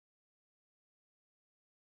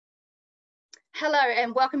Hello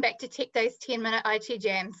and welcome back to TechDay's 10-minute IT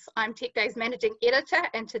Jams. I'm TechDay's Managing Editor,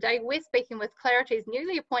 and today we're speaking with Claroty's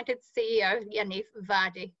newly appointed CEO, Yaniv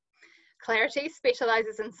Vardi. Claroty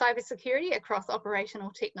specialises in cybersecurity across operational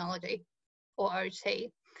technology, or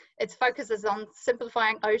OT. Its focus is on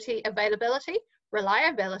simplifying OT availability,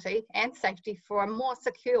 reliability and safety for a more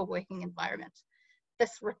secure working environment.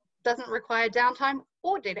 This doesn't require downtime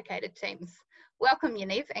or dedicated teams. Welcome,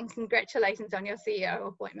 Yaniv, and congratulations on your CEO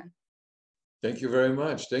appointment. Thank you very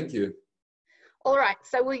much. Thank you. All right,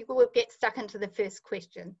 so we will get stuck into the first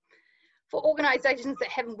question. For organisations that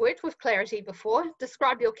haven't worked with Claroty before,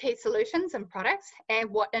 describe your key solutions and products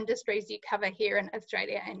and what industries you cover here in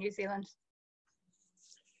Australia and New Zealand.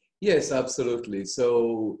 Yes, absolutely.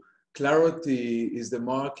 So Claroty is the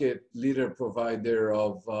market leader provider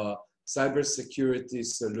of cybersecurity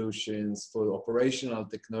solutions for operational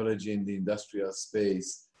technology in the industrial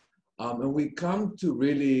space. And we come to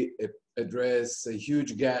really address a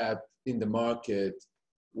huge gap in the market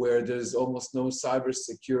where there's almost no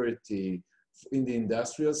cybersecurity in the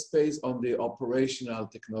industrial space on the operational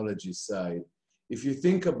technology side. If you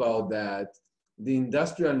think about that, the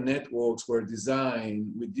industrial networks were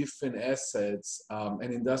designed with different assets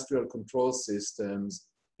and industrial control systems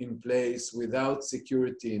in place without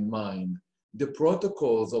security in mind. The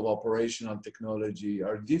protocols of operational technology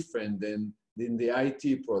are different than the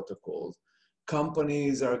IT protocols.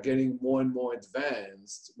 Companies are getting more and more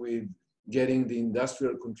advanced with getting the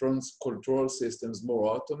industrial control systems more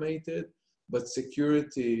automated, but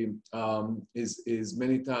security is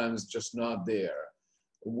many times just not there.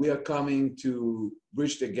 We are coming to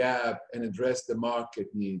bridge the gap and address the market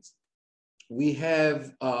needs. We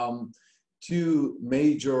have two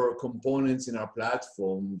major components in our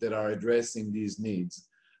platform that are addressing these needs.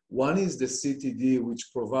 One is the CTD,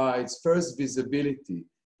 which provides first visibility,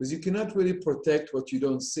 because you cannot really protect what you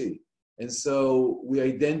don't see. And so we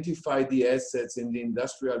identify the assets in the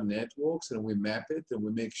industrial networks and we map it and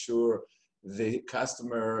we make sure the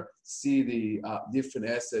customer see the different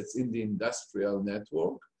assets in the industrial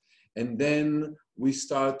network. And then we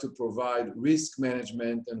start to provide risk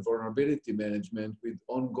management and vulnerability management with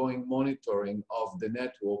ongoing monitoring of the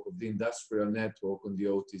network, of the industrial network on the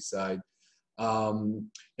OT side.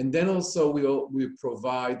 And then also we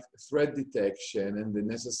provide threat detection and the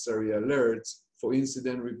necessary alerts for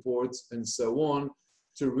incident reports and so on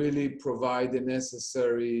to really provide the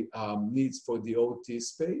necessary needs for the OT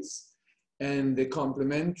space. And the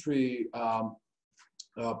complementary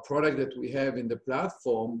product that we have in the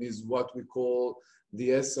platform is what we call the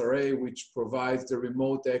SRA, which provides the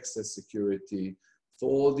remote access security for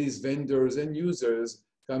all these vendors and users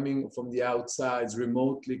coming from the outsides,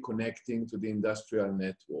 remotely connecting to the industrial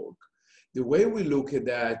network. The way we look at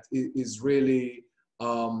that is really,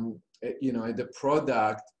 the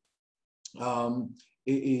product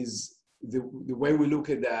is, the way we look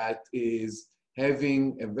at that is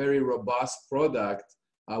having a very robust product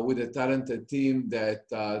with a talented team that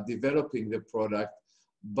developing the product.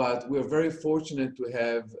 But we're very fortunate to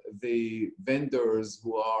have the vendors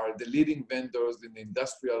who are the leading vendors in the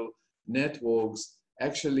industrial networks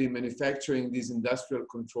actually manufacturing these industrial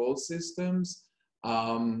control systems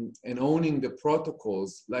and owning the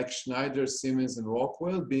protocols like Schneider, Siemens, and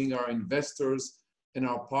Rockwell being our investors and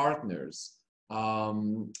our partners.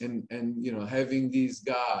 And having these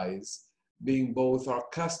guys being both our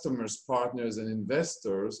customers, partners, and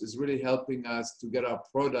investors is really helping us to get our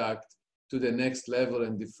product to the next level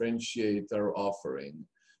and differentiate our offering.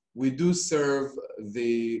 We do serve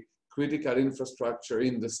the critical infrastructure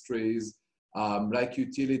industries like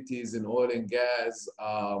utilities and oil and gas,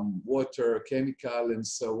 water, chemical, and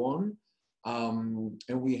so on.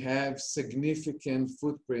 And we have significant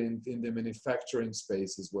footprint in the manufacturing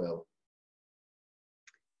space as well.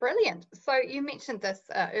 Brilliant. So you mentioned this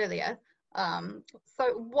earlier. So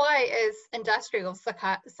why is industrial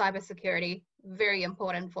cybersecurity very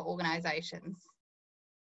important for organizations?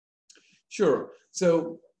 Sure.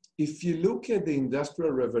 So if you look at the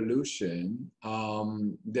Industrial Revolution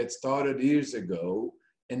that started years ago,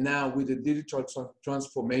 and now with the digital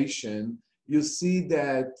transformation, you see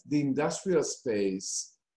that the industrial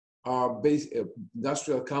space,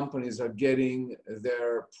 industrial companies are getting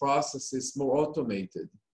their processes more automated,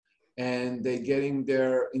 and they're getting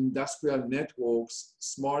their industrial networks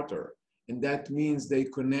smarter. And that means they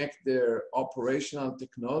connect their operational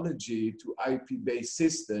technology to IP-based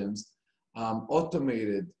systems,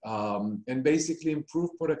 automated, and basically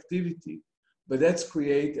improve productivity. But that's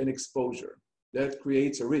create an exposure. That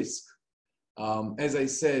creates a risk. As I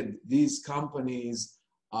said, these companies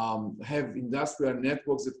have industrial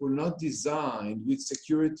networks that were not designed with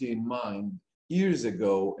security in mind. years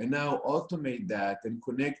ago and now automate that and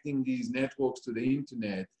connecting these networks to the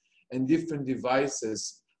internet and different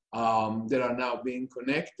devices that are now being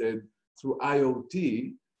connected through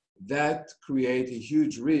IoT, that create a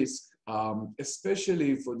huge risk,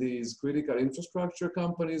 especially for these critical infrastructure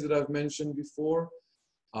companies that I've mentioned before.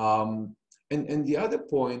 And the other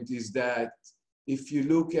point is that if you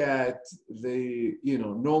look at the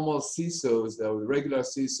normal CISOs, the regular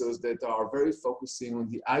CISOs that are very focusing on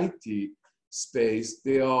the IT space,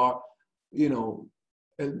 they are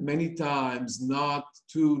many times not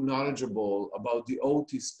too knowledgeable about the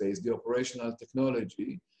OT space, the operational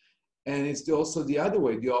technology. And it's also the other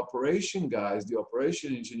way. The operation guys, the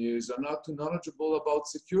operation engineers are not too knowledgeable about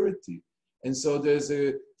security. And so there's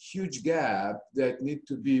a huge gap that needs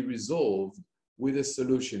to be resolved with a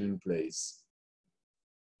solution in place.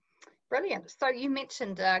 Brilliant. So you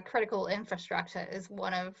mentioned critical infrastructure is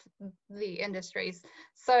one of the industries.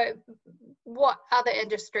 So what other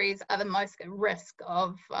industries are the most at risk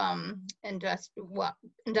of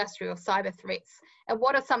industrial cyber threats? And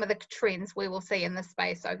what are some of the trends we will see in this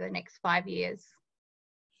space over the next 5 years?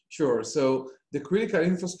 Sure. So the critical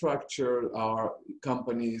infrastructure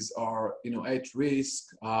companies are at risk.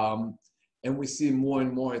 And we see more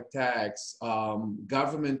and more attacks,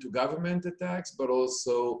 government to government attacks, but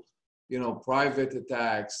also private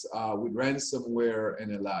attacks with ransomware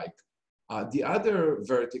and the like. The other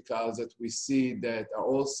verticals that we see that are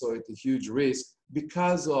also at a huge risk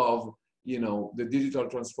because of the digital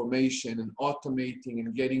transformation and automating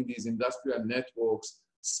and getting these industrial networks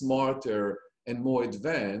smarter and more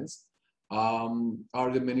advanced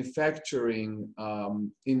are the manufacturing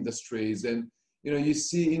industries. And you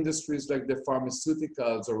see industries like the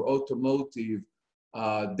pharmaceuticals or automotive,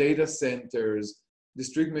 data centers,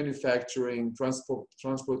 discrete manufacturing,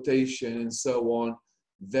 transportation, and so on,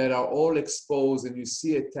 that are all exposed, and you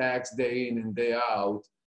see attacks day in and day out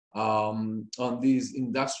on these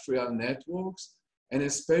industrial networks, and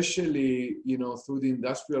especially through the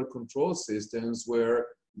industrial control systems where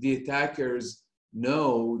the attackers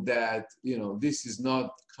know that this is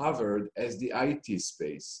not covered as the IT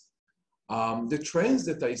space. The trends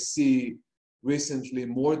that I see recently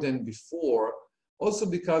more than before, also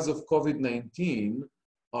because of COVID-19,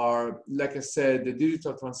 are, like I said, the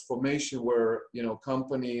digital transformation where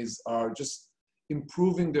companies are just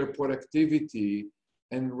improving their productivity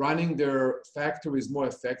and running their factories more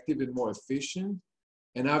effective and more efficient.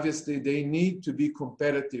 And obviously they need to be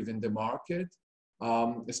competitive in the market,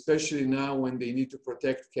 especially now when they need to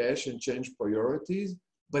protect cash and change priorities.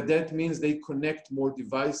 But that means they connect more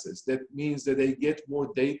devices. That means that they get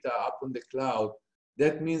more data up on the cloud.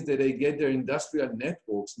 That means that they get their industrial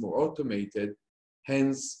networks more automated,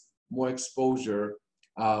 hence more exposure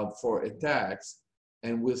for attacks.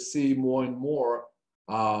 And we'll see more and more,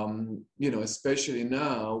 especially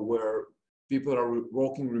now where people are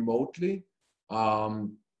working remotely,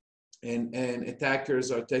 and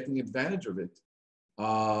attackers are taking advantage of it.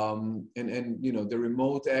 The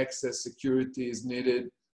remote access security is needed.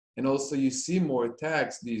 And also you see more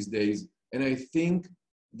attacks these days. And I think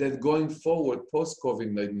that going forward,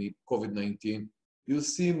 post-COVID-19, you'll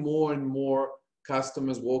see more and more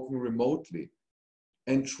customers working remotely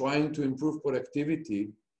and trying to improve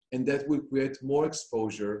productivity, and that will create more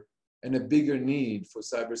exposure and a bigger need for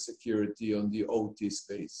cybersecurity on the OT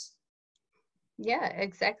space. Yeah,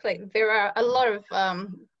 exactly. There are a lot of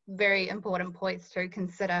very important points to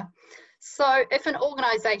consider. So if an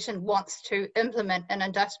organization wants to implement an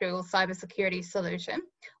industrial cybersecurity solution,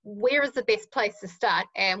 where is the best place to start,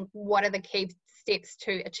 and what are the key steps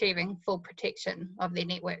to achieving full protection of their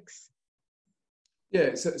networks?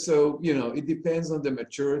 Yeah, so it depends on the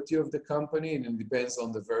maturity of the company and it depends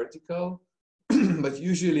on the vertical. But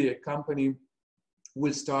usually a company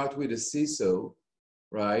will start with a CISO,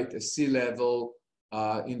 right? A C-level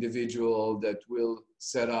individual that will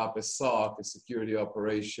set up a SOC, a security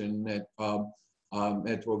operation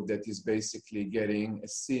network that is basically getting a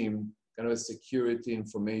SIEM, kind of a security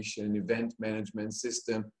information event management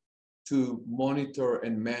system to monitor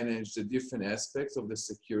and manage the different aspects of the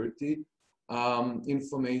security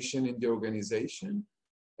information in the organization,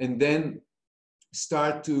 and then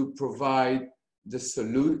start to provide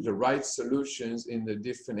the right solutions in the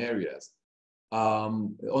different areas.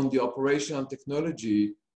 On the operational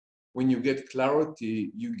technology, when you get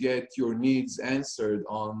Claroty, you get your needs answered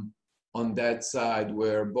on that side,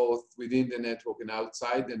 where both within the network and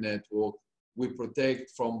outside the network, we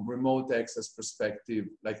protect from remote access perspective,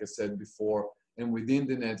 like I said before, and within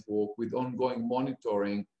the network with ongoing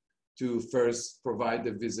monitoring to first provide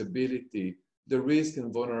the visibility, the risk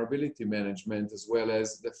and vulnerability management, as well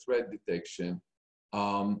as the threat detection.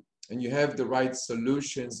 and you have the right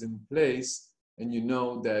solutions in place, and you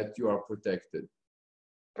know that you are protected.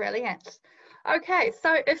 Brilliant. Okay,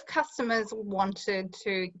 so if customers wanted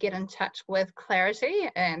to get in touch with Claroty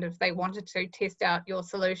and if they wanted to test out your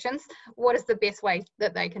solutions, what is the best way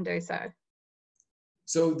that they can do so?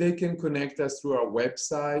 So they can connect us through our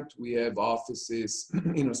website. We have offices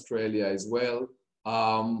in Australia as well.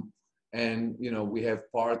 And we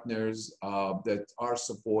have partners that are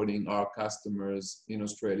supporting our customers in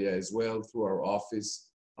Australia as well through our office.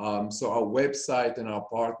 So our website and our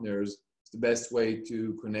partners is the best way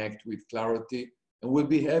to connect with Claroty. And we'll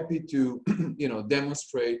be happy to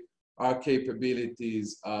demonstrate our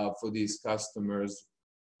capabilities for these customers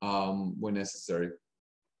when necessary.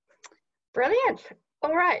 Brilliant.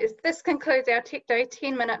 All right, this concludes our Tech Day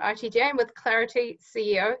 10-minute IT Jam with Claroty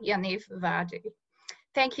CEO Yaniv Vardi.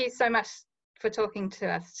 Thank you so much for talking to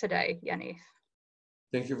us today, Yaniv.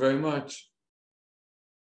 Thank you very much.